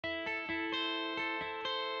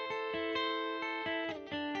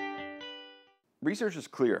Research is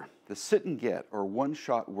clear. The sit and get or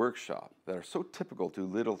one-shot workshop that are so typical do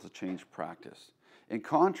little to change practice. In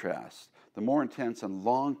contrast, the more intense and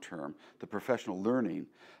long-term the professional learning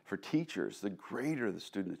for teachers, the greater the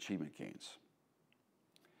student achievement gains.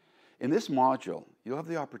 In this module, you'll have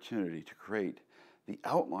the opportunity to create the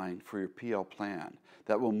outline for your PL plan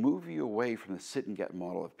that will move you away from the sit and get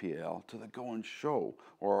model of PL to the go and show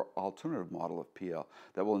or alternative model of PL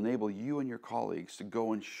that will enable you and your colleagues to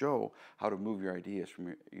go and show how to move your ideas from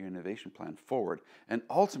your innovation plan forward and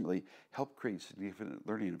ultimately help create significant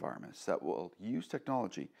learning environments that will use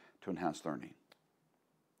technology to enhance learning.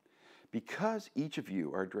 Because each of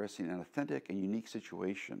you are addressing an authentic and unique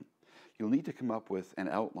situation, you'll need to come up with an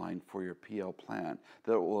outline for your PL plan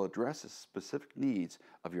that will address the specific needs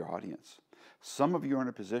of your audience. Some of you are in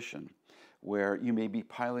a position where you may be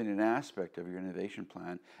piloting an aspect of your innovation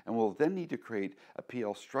plan and will then need to create a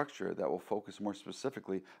PL structure that will focus more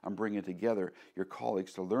specifically on bringing together your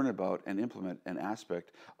colleagues to learn about and implement an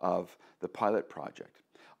aspect of the pilot project.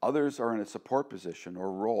 Others are in a support position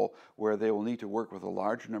or role where they will need to work with a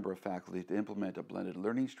larger number of faculty to implement a blended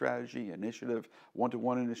learning strategy, initiative,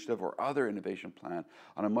 one-to-one initiative, or other innovation plan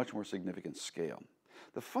on a much more significant scale.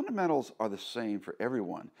 The fundamentals are the same for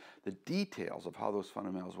everyone. The details of how those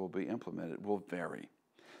fundamentals will be implemented will vary.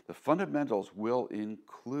 The fundamentals will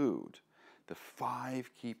include the 5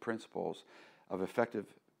 key principles of effective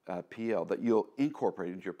PL that you'll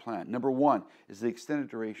incorporate into your plan. Number 1 is the extended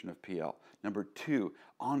duration of PL. Number 2,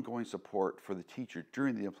 ongoing support for the teacher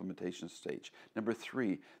during the implementation stage. Number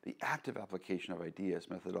 3, the active application of ideas,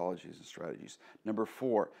 methodologies, and strategies. Number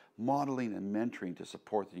 4, modeling and mentoring to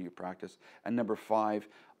support the new practice. And number 5,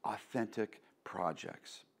 authentic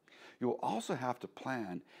projects. You'll also have to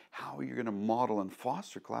plan how you're going to model and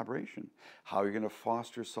foster collaboration, how you're going to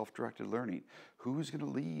foster self-directed learning, who's going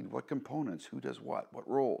to lead, what components, who does what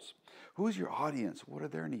roles, who's your audience, what are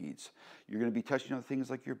their needs. You're going to be touching on things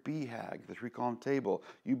like your BHAG, the 3-column table,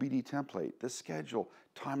 UBD template, the schedule,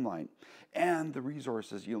 timeline, and the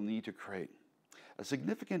resources you'll need to create. A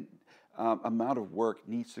significant amount of work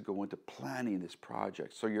needs to go into planning this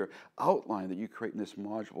project. So your outline that you create in this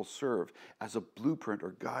module will serve as a blueprint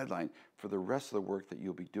or guideline for the rest of the work that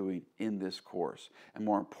you'll be doing in this course. And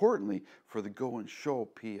more importantly, for the go and show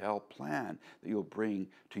PL plan that you'll bring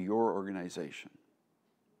to your organization.